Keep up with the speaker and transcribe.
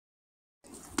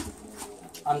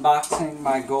Unboxing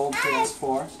my gold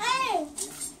PS4.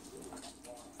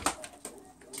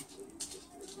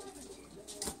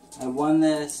 I won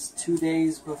this 2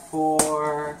 days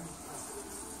before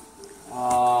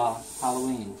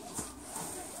Halloween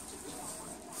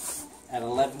at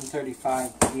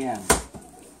 11:35 p.m.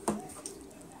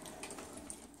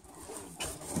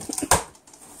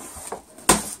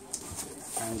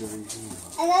 Time to review.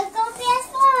 I got gold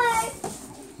PS4.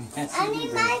 Yes, I you need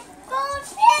do. my gold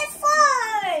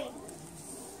PS4.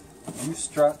 You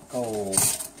struck gold.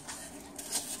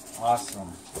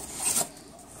 Awesome.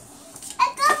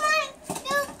 I got my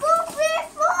new gold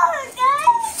PS4,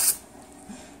 guys.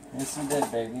 Yes, you did,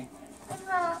 baby.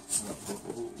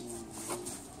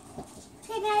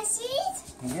 Can I see it?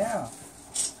 Yeah.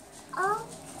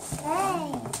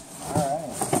 Okay.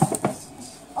 Alright.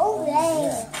 Okay.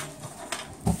 Yeah.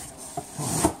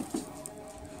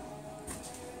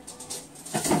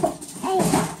 Hey.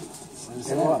 This is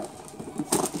Hey, it. what?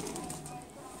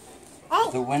 Hey.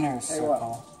 The winner's Hey, what?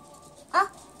 circle. Oh.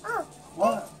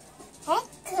 What?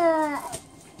 Exper.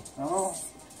 Oh.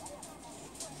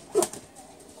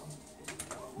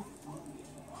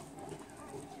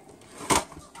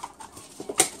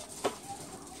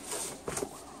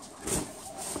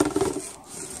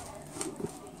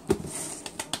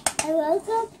 I got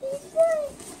gold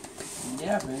PS4.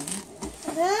 Yeah, baby.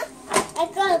 Huh? I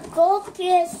got a gold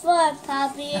PS4,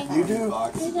 Poppy. You do?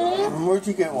 Mhm. And where'd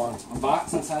you get one? A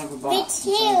box inside of a box. It's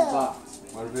inside of a here. box.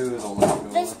 What if it was a Lego?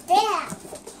 What's that?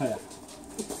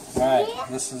 Alright,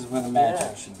 this is where the magic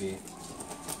Yeah. should be.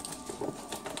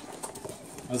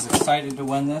 I was excited to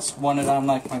win this. Won it on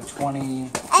like my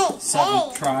 27th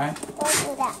Hey. try. Don't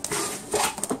do that.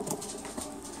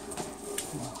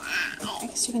 I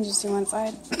guess you can just do one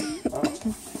side. Alright.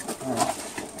 Here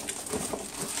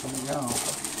we go.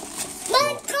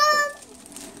 My gold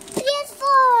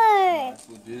PS4. That's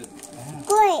legit. Yeah.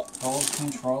 Great. Gold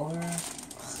controller.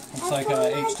 It's I like found a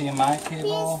my HDMI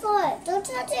cable. PS4. Don't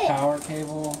touch it. Power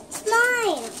cable. It's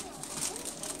mine.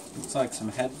 Looks like some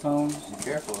headphones. Be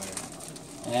careful here.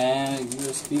 And a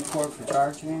USB cord for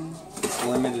charging. It's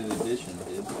limited edition,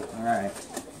 dude. Alright.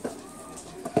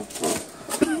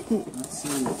 Let's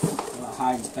see what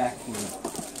hides back here.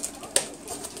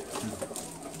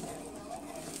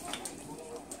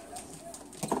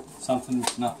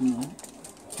 Something's nothing.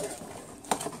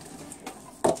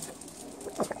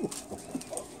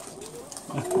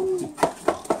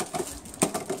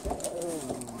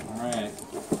 Alright.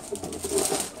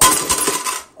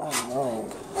 Oh, no.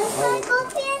 It's my gold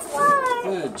PS4.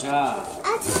 Good job.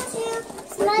 I told you.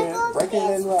 It's my gold Break it in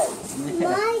PS4. right.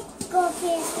 My gold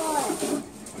PS4.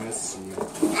 Let's see.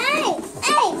 Hey,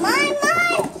 mine.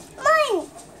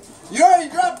 You already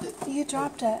dropped it! You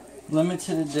dropped it.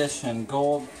 Limited edition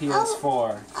gold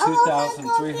PS4, I want my gold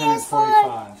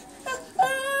 2,345.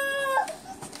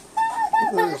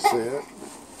 Let her see it.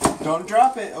 Don't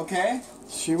drop it, okay?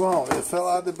 She won't. It fell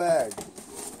out of the bag.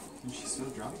 And she still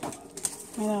dropped it.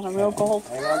 Made out of real gold.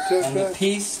 Hang on to it, And the good.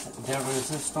 piece de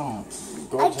resistance. I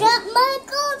Gold's, got my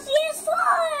gold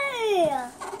PS4.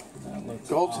 That looks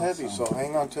gold's awesome. heavy, so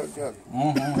hang on to it good.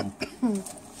 Mm-hmm.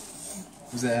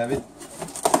 Was that heavy?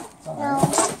 No.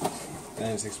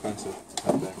 Then it's expensive.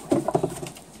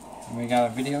 We got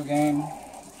a video game,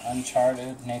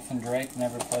 Uncharted, Nathan Drake,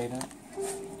 never played it.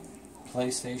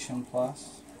 PlayStation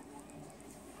Plus.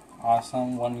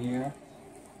 Awesome, 1 year.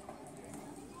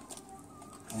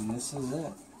 And this is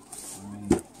it. I mean,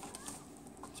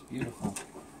 it's beautiful.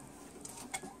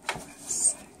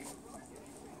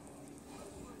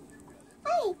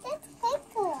 Hey, that's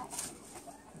paper.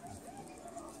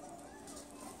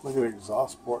 Look at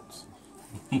exhaust ports.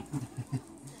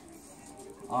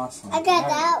 Awesome. I got Alright,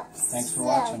 that. thanks for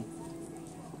watching.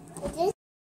 This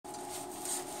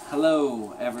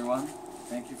Hello everyone,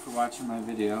 thank you for watching my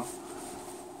video.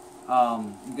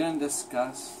 I'm going to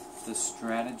discuss the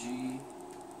strategy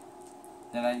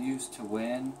that I used to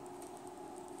win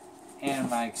and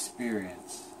my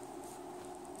experience.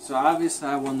 So obviously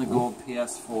I won the gold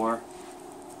PS4.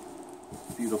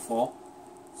 Beautiful.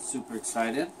 Super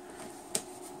excited.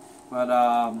 But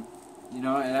you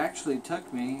know, it actually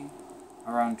took me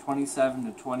around 27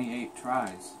 to 28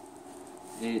 tries.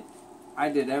 I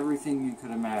did everything you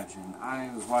could imagine. I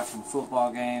was watching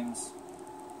football games,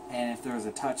 and if there was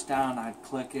a touchdown, I'd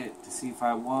click it to see if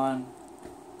I won.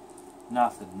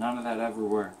 Nothing. None of that ever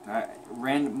worked.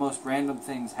 Most random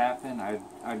things happen.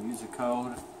 I'd use a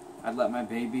code. I'd let my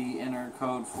baby enter a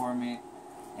code for me,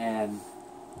 and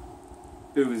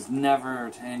it was never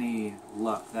to any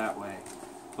luck that way.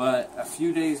 But a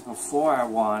few days before I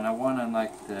won on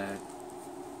like the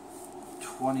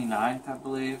 29th, I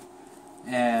believe,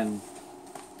 and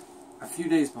a few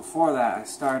days before that, I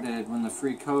started, when the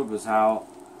free code was out,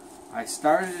 I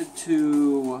started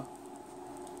to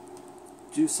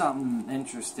do something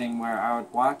interesting where I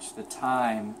would watch the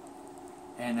time,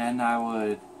 and then I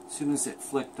would, as soon as it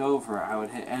flicked over, I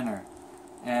would hit enter.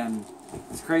 And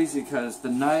it's crazy because the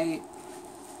night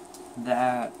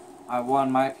that I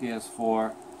won my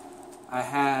PS4, I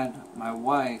had my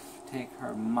wife take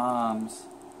her mom's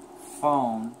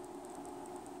phone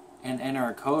and enter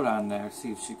a code on there,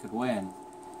 see if she could win.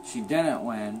 She didn't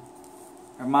win.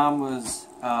 Her mom was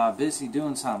busy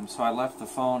doing something, so I left the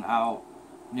phone out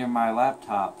near my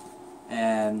laptop.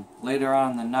 And later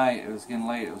on in the night, it was getting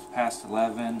late, it was past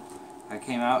 11, I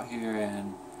came out here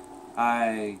and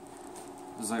I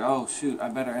was like, oh shoot, I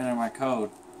better enter my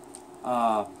code.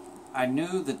 I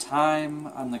knew the time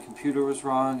on the computer was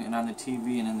wrong and on the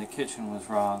TV and in the kitchen was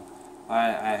wrong.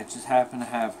 I just happened to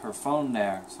have her phone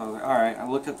there. So I was like, alright, I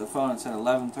looked at the phone, it said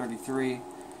 11:33.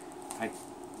 I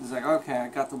was like, okay, I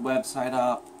got the website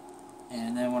up.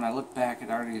 And then when I looked back, it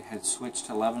already had switched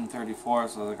to 11:34, so I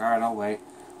was like, alright, I'll wait.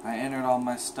 I entered all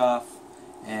my stuff,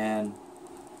 and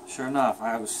sure enough,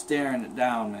 I was staring it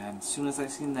down, man. As soon as I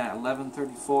seen that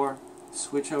 11:34,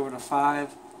 switch over to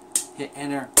 5, hit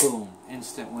enter, boom,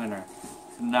 instant winner.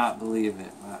 Could not believe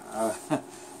it.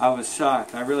 I was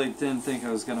shocked. I really didn't think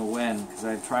I was going to win because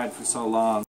I tried for so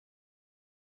long.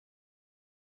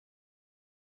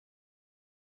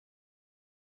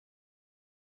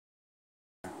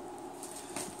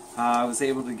 I was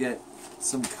able to get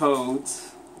some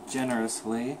codes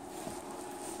generously,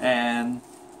 and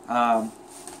I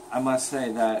must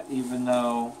say that even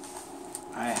though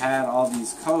I had all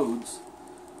these codes,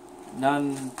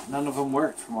 none of them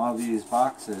worked from all these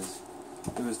boxes.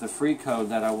 It was the free code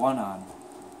that I won on.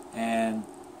 And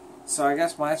so I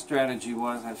guess my strategy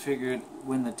was, I figured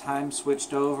when the time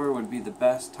switched over would be the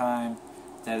best time,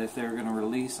 that if they were going to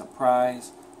release a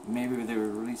prize, maybe they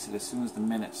would release it as soon as the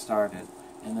minute started,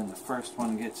 and then the first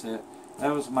one gets it.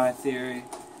 That was my theory.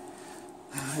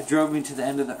 It drove me to the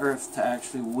end of the earth to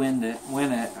actually win it.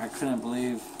 I couldn't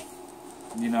believe,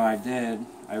 I did.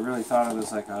 I really thought it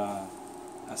was like a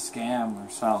scam or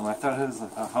something. I thought it was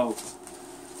like a hoax.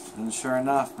 And sure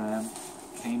enough, man,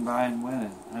 came by and win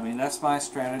it. I mean, that's my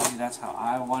strategy. That's how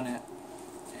I won it.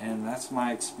 And that's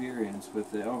my experience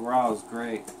with it. Overall, it was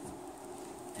great.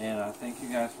 And thank you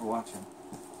guys for watching.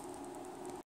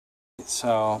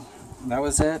 So, that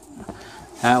was it.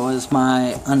 That was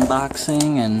my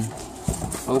unboxing and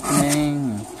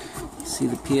opening. See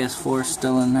the PS4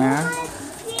 still in there.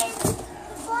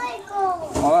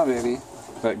 Hold on, baby.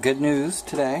 But good news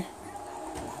today.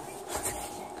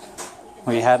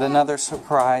 We had another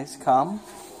surprise come.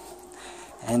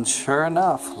 And sure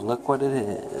enough, look what it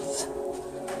is.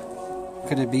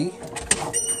 Could it be?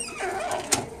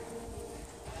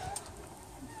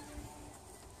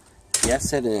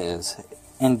 Yes, it is.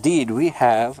 Indeed, we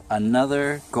have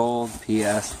another gold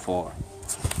PS4.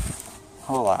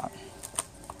 Hold on.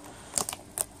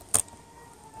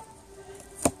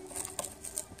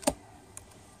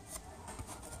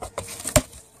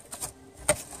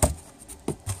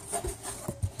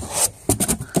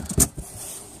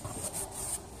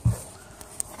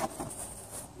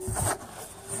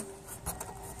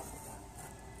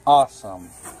 Awesome.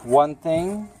 One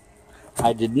thing,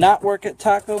 I did not work at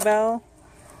Taco Bell.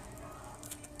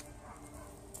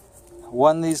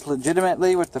 Won these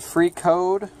legitimately with the free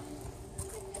code.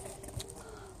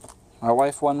 My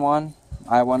wife won one.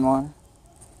 I won one.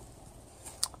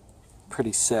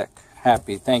 Pretty sick.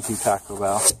 Happy. Thank you, Taco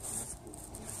Bell.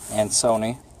 And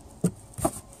Sony.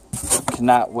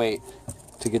 Cannot wait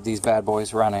to get these bad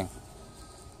boys running.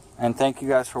 And thank you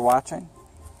guys for watching.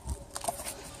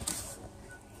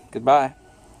 Goodbye.